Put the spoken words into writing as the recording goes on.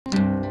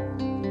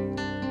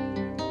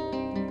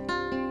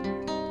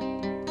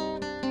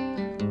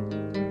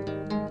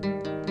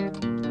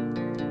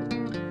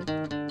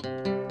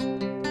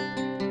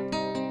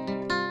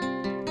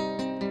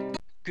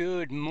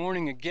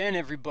again,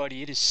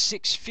 everybody. It is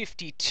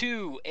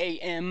 6:52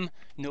 a.m.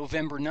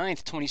 November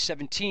 9th,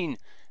 2017.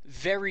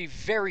 Very,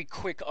 very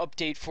quick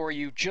update for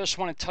you. Just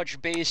want to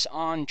touch base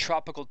on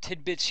tropical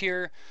tidbits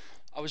here.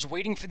 I was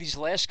waiting for these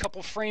last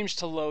couple frames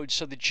to load,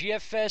 so the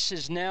GFS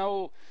is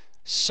now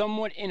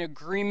somewhat in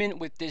agreement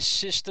with this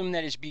system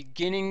that is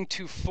beginning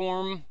to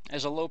form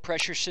as a low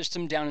pressure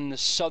system down in the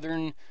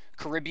southern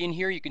Caribbean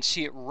here. You can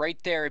see it right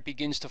there. It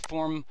begins to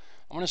form.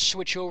 I want to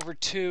switch over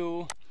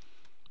to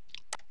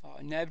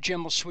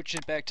NavGem. Will switch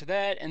it back to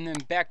that, and then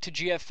back to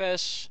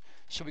GFS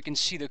so we can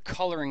see the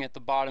coloring at the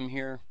bottom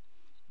here.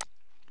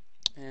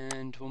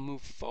 And we'll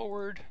move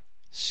forward,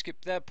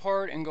 skip that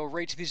part, and go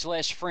right to these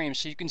last frames.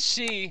 So you can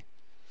see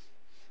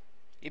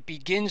it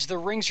begins, the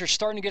rings are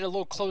starting to get a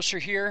little closer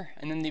here,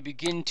 and then they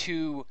begin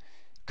to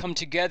come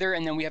together,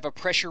 and then we have a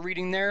pressure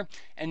reading there.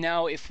 And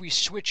now if we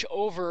switch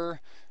over,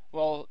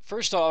 well,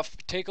 first off,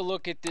 take a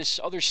look at this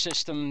other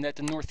system that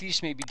the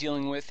Northeast may be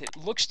dealing with. It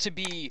looks to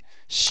be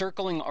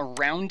circling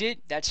around it.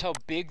 That's how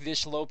big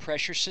this low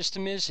pressure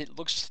system is. It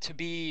looks to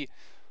be,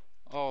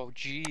 oh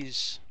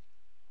geez,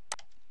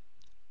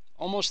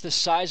 almost the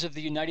size of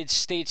the United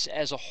States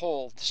as a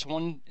whole, this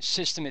one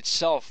system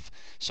itself.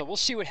 So we'll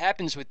see what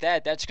happens with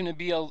that. That's going to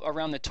be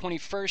around the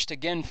 21st.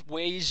 Again,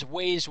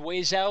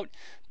 ways out,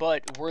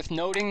 but worth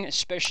noting,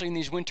 especially in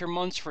these winter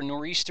months for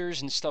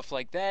nor'easters and stuff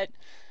like that.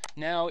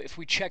 Now, if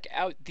we check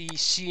out the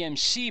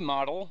CMC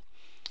model,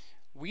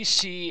 we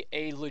see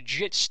a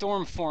legit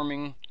storm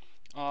forming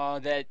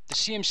that the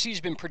CMC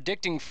has been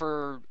predicting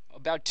for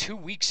about 2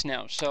 weeks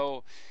now.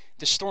 So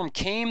the storm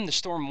came, the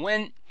storm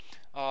went.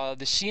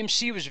 The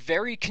CMC was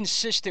very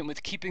consistent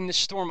with keeping this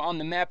storm on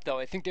the map, though.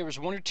 I think there was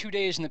 1 or 2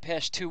 days in the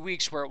past 2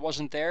 weeks where it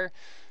wasn't there,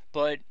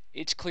 but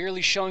it's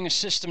clearly showing a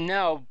system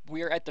now.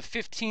 We are at the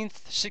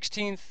 15th,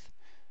 16th,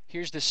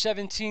 here's the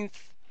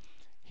 17th,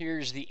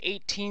 here's the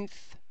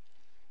 18th,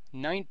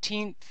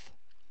 19th,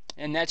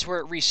 and that's where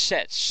it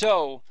resets.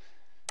 So,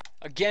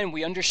 again,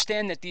 we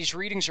understand that these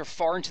readings are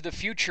far into the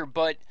future,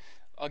 but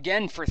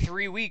again, for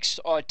 3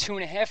 weeks,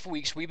 2.5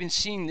 weeks, we've been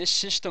seeing this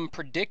system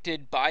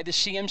predicted by the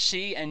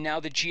CMC, and now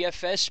the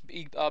GFS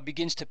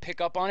begins to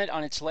pick up on it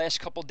on its last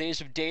couple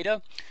days of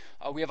data.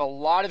 We have a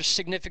lot of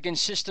significant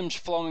systems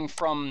flowing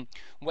from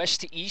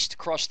west to east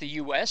across the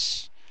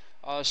U.S.,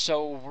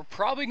 so we're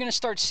probably going to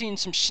start seeing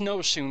some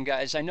snow soon,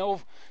 guys. I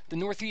know the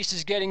Northeast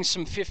is getting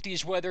some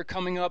 50s weather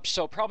coming up,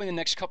 so probably in the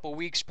next couple of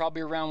weeks,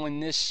 probably around when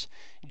this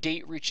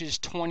date reaches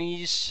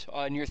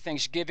 20s near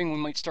Thanksgiving, we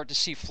might start to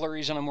see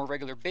flurries on a more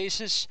regular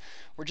basis.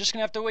 We're just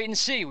going to have to wait and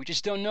see. We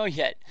just don't know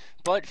yet.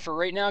 But for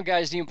right now,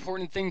 guys, the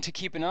important thing to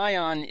keep an eye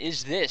on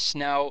is this.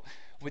 Now,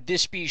 would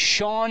this be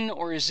Sean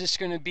or is this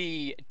going to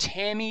be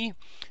Tammy?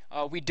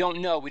 We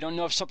don't know. We don't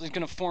know if something's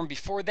going to form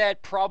before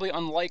that. Probably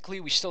unlikely.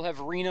 We still have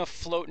Irma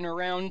floating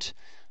around,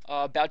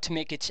 about to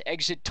make its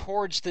exit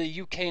towards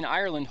the UK and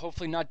Ireland,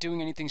 hopefully not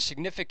doing anything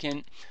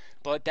significant.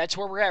 But that's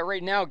where we're at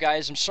right now,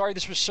 guys. I'm sorry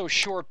this was so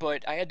short,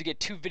 but I had to get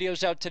 2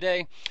 videos out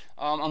today.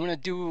 I'm going to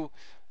do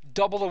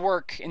double the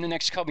work in the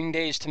next coming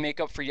days to make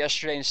up for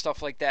yesterday and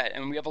stuff like that.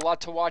 And we have a lot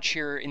to watch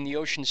here in the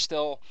ocean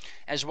still,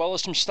 as well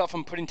as some stuff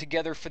I'm putting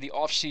together for the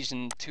off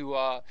season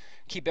to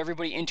keep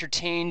everybody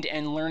entertained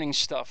and learning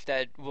stuff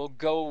that will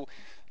go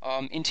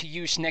into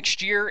use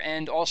next year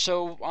and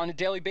also on a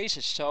daily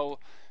basis. So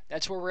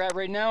that's where we're at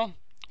right now.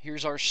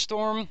 Here's our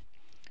storm.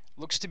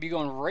 Looks to be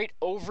going right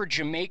over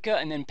Jamaica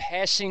and then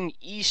passing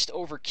east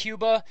over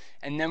Cuba,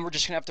 and then we're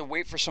just going to have to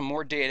wait for some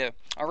more data.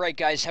 All right,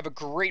 guys, have a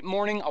great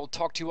morning. I will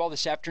talk to you all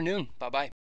this afternoon. Bye-bye.